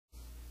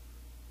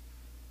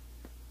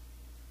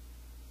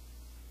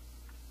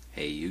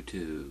Hey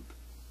YouTube,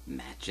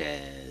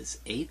 Matches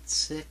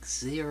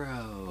 860.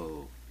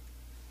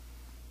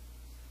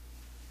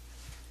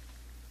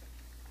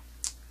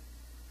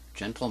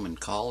 Gentleman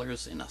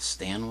callers in a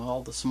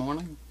Stanwell this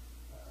morning.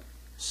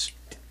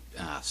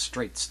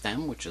 Straight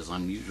stem, which is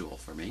unusual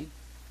for me.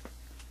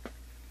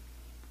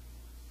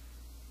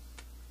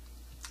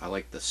 I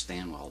like the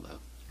Stanwell though.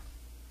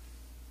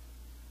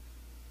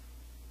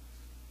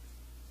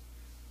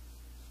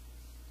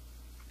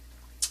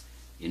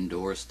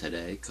 Indoors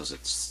today because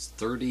it's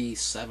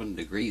 37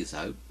 degrees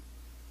out.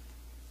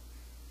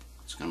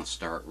 It's going to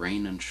start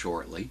raining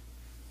shortly.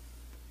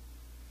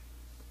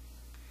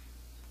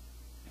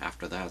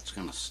 After that it's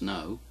going to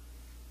snow.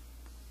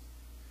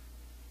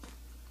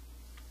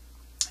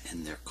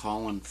 And they're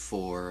calling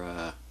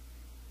for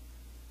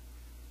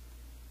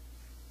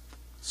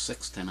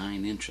 6 to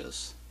 9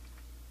 inches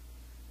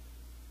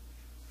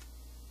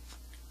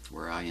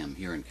where I am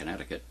here in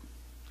Connecticut.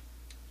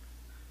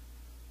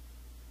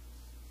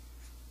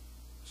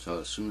 So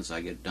as soon as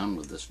I get done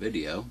with this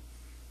video,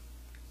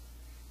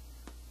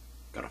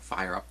 gotta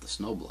fire up the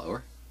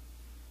snowblower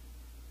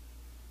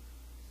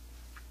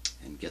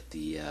and get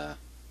the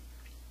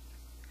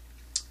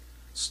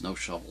snow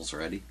shovels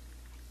ready,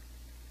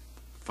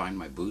 find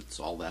my boots,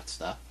 all that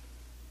stuff.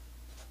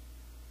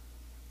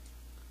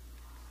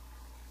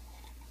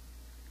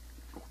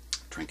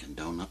 Drinking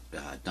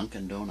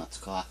Dunkin' Donuts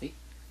coffee.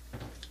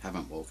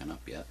 Haven't woken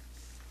up yet.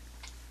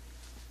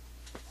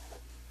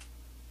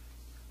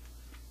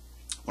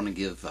 I want to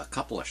give a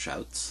couple of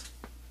shouts.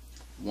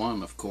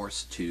 One, of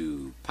course,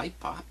 to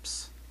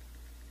PipePops.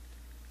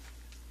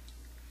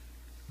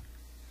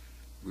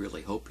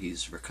 Really hope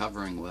he's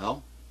recovering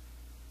well,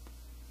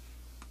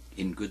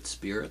 in good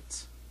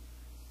spirits,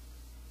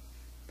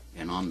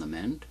 and on the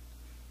mend.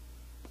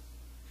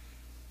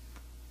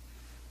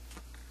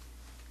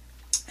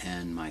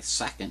 And my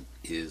second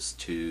is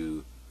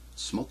to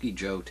Smokey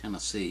Joe,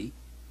 Tennessee,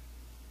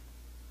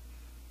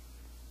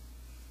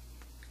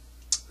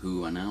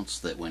 who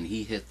announced that when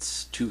he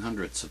hits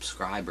 200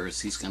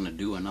 subscribers he's going to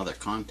do another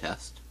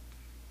contest.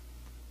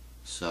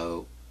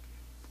 So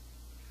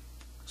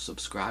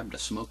subscribe to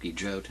Smokey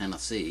Joe,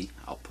 Tennessee.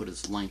 I'll put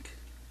his link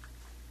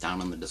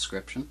down in the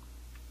description.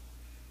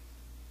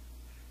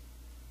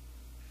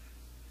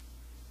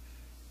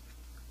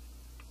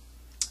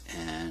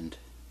 And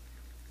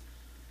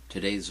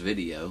today's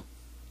video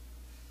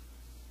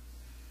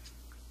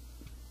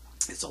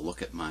is a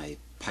look at my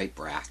pipe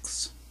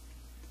racks,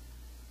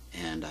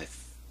 and I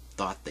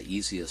thought the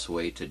easiest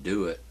way to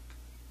do it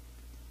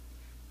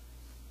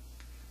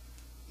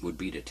would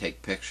be to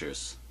take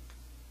pictures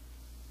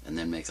and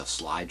then make a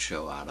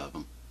slideshow out of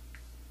them.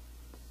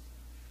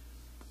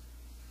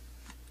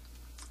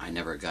 I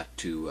never got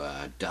to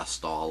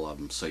dust all of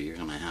them, so you're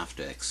gonna have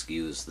to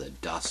excuse the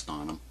dust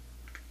on them.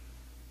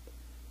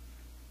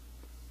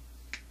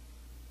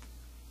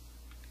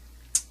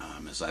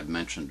 As I've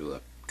mentioned to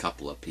a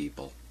couple of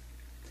people,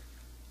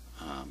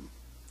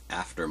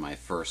 after my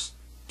first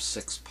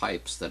 6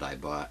 pipes that I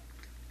bought,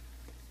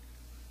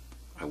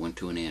 I went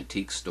to an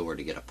antique store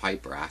to get a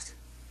pipe rack,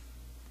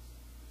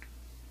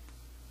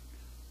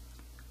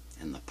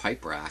 and the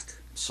pipe rack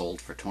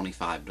sold for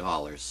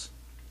 $25,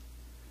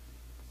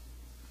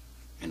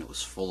 and it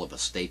was full of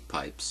estate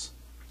pipes,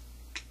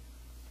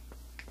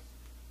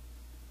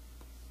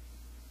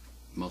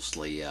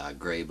 mostly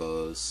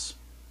Graybos,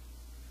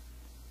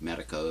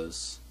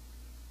 Medicos,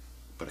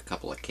 but a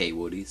couple of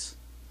K-Woodies,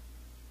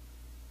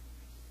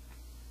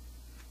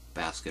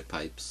 basket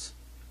pipes.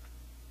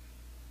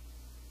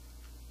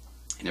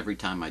 And every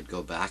time I'd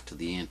go back to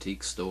the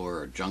antique store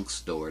or junk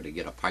store to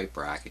get a pipe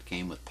rack, it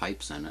came with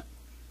pipes in it.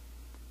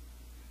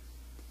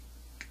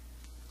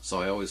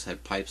 So I always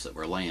had pipes that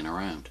were laying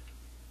around.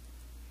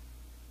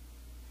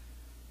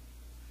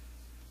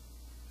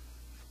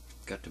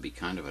 Got to be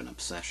kind of an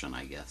obsession,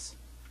 I guess.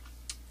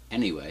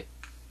 Anyway,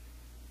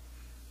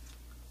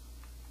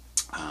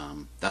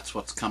 that's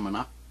what's coming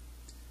up,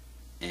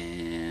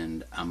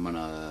 and I'm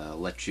gonna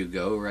let you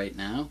go right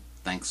now.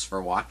 Thanks for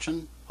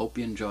watching. Hope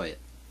you enjoy it.